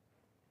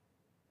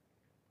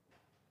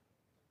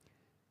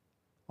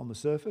 On the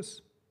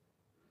surface,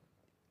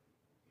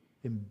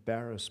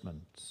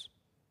 embarrassments.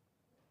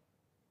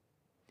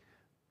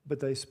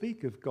 But they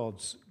speak of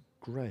God's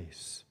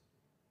grace.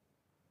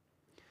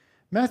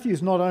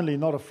 Matthew's not only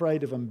not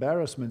afraid of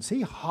embarrassments,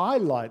 he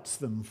highlights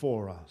them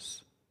for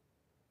us.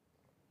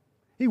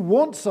 He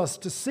wants us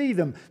to see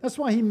them. That's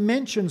why he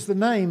mentions the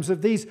names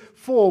of these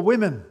 4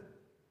 women.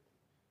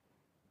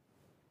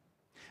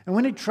 And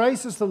when he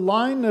traces the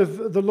line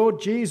of the Lord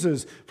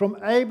Jesus from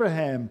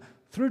Abraham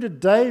through to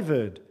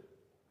David,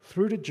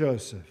 through to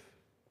Joseph,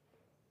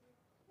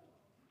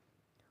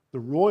 the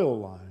royal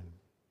line,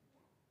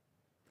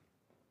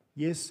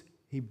 yes,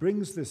 he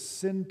brings this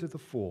sin to the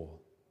fore.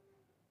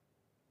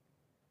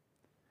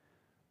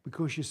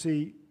 Because you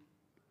see,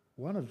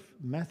 one of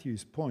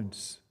Matthew's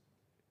points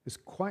is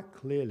quite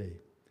clearly,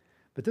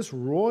 but this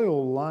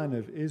royal line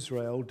of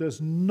Israel does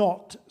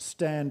not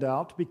stand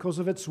out because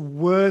of its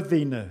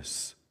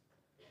worthiness.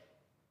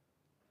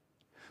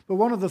 But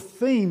one of the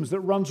themes that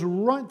runs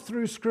right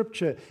through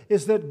Scripture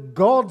is that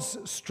God's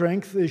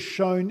strength is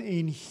shown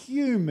in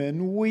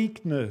human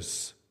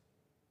weakness.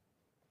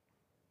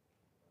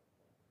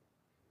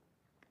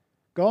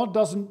 God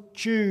doesn't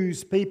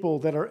choose people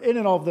that are in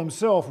and of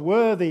themselves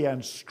worthy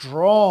and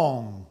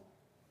strong.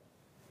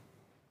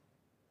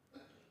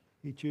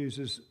 He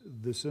chooses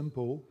the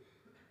simple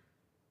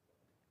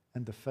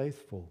and the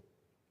faithful.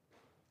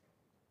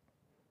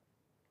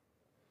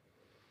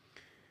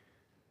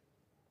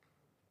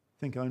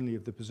 Think only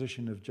of the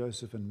position of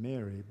Joseph and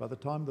Mary. By the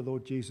time the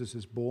Lord Jesus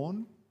is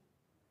born,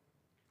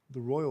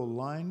 the royal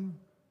line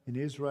in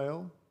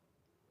Israel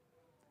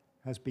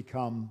has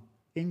become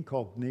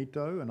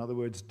incognito, in other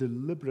words,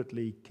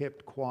 deliberately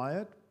kept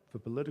quiet for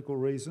political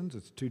reasons.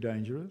 It's too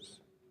dangerous.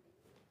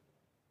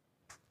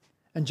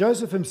 And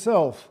Joseph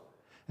himself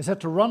has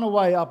had to run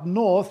away up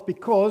north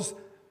because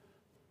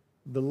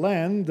the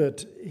land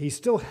that he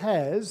still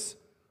has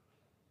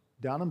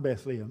down in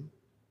Bethlehem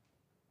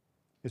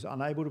is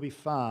unable to be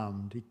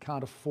farmed. He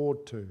can't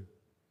afford to.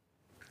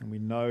 And we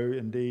know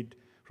indeed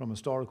from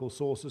historical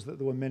sources that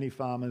there were many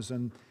farmers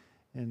in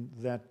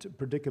that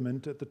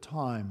predicament at the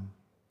time.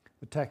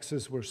 The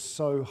taxes were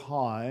so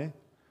high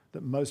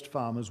that most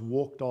farmers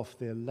walked off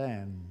their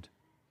land.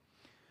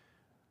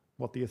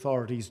 What the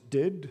authorities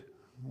did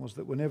was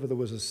that whenever there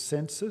was a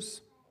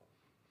census,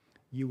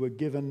 you were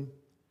given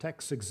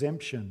tax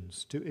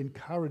exemptions to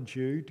encourage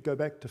you to go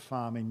back to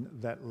farming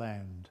that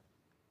land.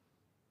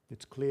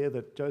 It's clear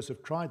that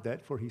Joseph tried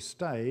that, for he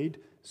stayed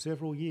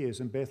several years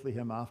in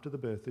Bethlehem after the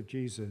birth of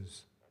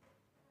Jesus.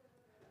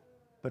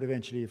 But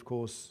eventually, of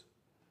course,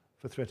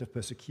 for threat of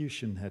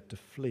persecution, had to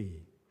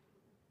flee.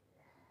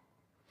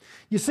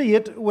 You see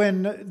it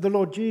when the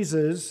Lord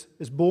Jesus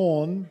is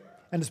born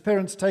and his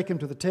parents take him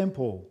to the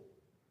temple.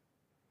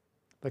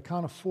 They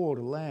can't afford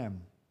a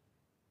lamb.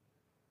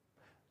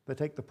 They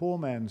take the poor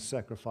man's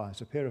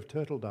sacrifice, a pair of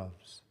turtle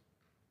doves.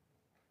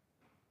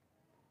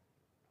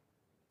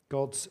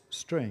 God's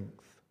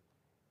strength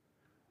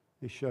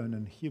is shown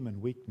in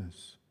human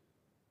weakness.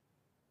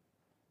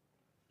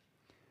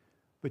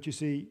 But you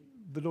see,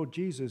 the Lord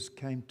Jesus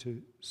came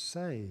to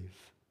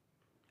save.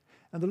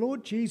 And the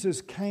Lord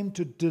Jesus came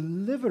to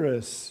deliver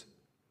us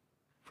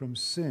from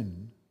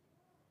sin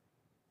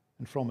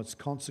and from its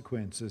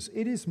consequences.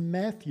 It is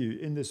Matthew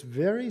in this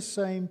very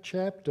same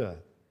chapter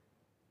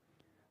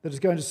that is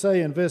going to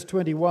say in verse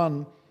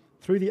 21,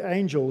 through the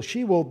angel,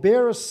 "She will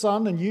bear a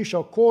son, and you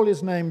shall call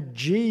his name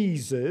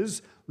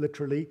Jesus,"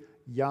 literally,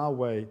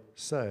 Yahweh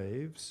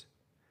saves,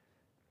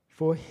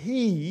 "for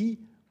he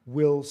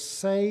will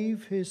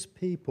save his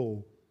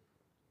people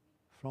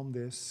from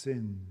their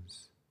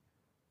sins."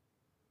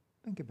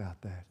 Think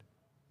about that.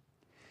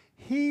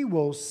 He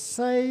will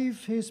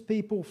save his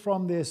people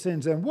from their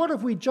sins. And what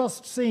have we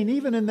just seen,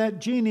 even in that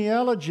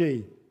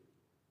genealogy?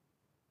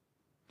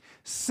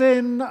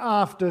 Sin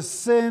after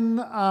sin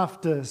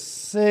after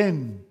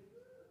sin.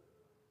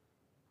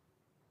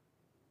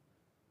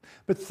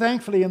 But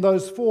thankfully, in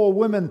those 4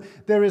 women,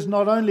 there is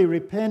not only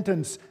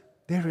repentance,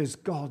 there is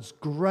God's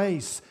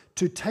grace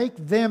to take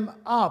them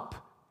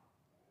up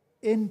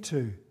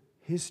into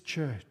his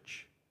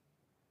church.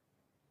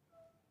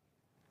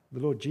 The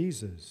Lord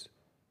Jesus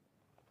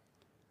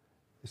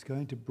is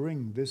going to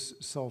bring this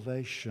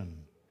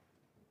salvation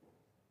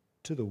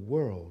to the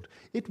world.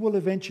 It will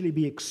eventually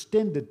be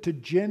extended to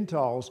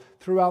Gentiles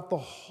throughout the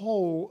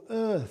whole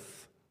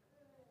earth.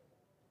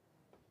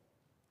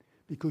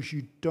 Because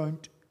you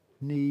don't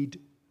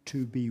need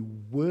to be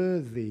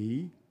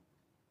worthy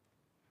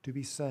to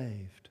be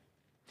saved.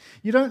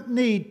 You don't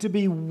need to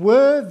be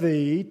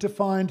worthy to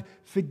find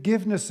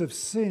forgiveness of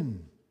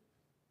sin.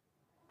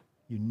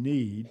 You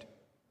need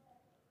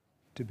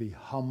to be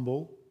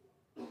humble,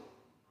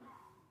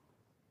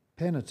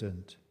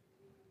 penitent,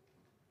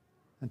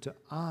 and to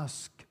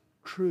ask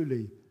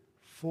truly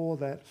for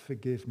that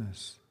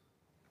forgiveness.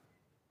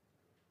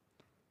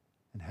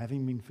 And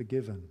having been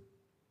forgiven,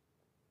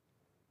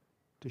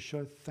 to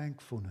show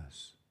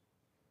thankfulness.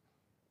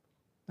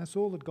 That's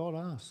all that God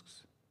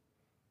asks.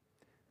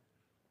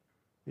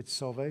 It's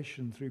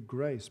salvation through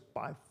grace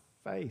by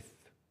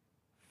faith.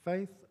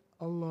 Faith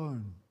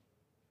alone.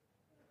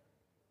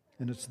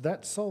 And it's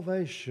that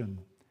salvation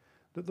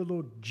that the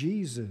Lord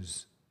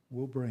Jesus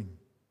will bring.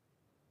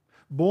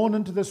 born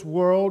into this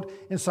world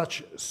in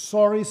such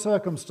sorry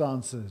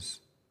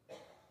circumstances,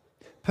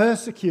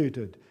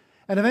 persecuted,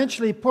 and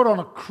eventually put on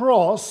a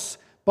cross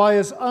by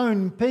his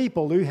own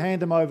people who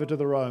hand him over to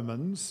the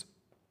Romans,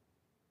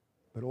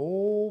 but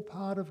all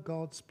part of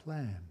God's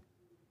plan.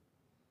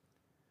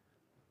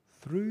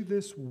 Through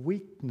this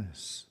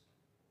weakness,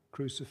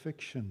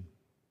 crucifixion,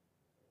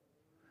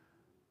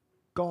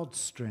 God's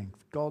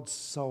strength, God's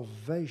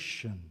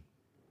salvation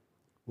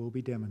will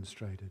be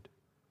demonstrated.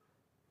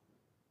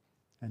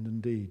 And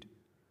indeed,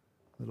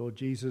 the Lord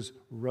Jesus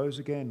rose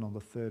again on the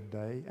third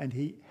day, and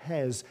he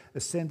has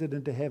ascended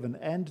into heaven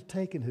and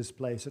taken his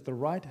place at the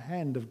right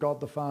hand of God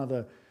the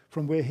Father,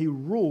 from where he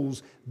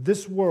rules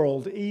this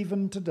world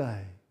even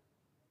today.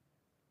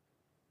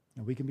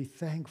 And we can be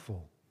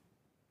thankful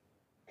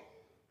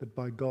that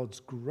by God's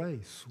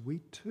grace, we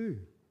too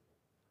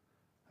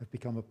have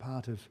become a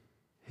part of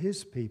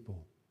his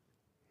people,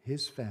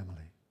 his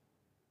family.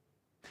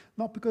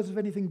 Not because of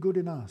anything good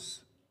in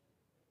us,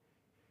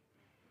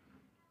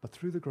 but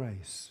through the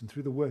grace and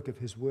through the work of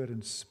his word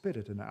and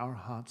spirit in our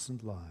hearts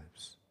and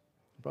lives.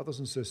 Brothers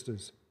and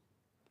sisters,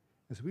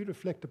 as we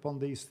reflect upon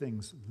these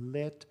things,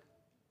 let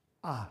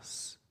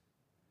us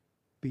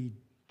be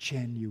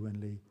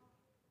genuinely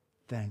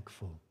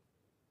thankful.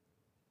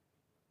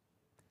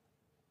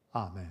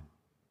 Amen.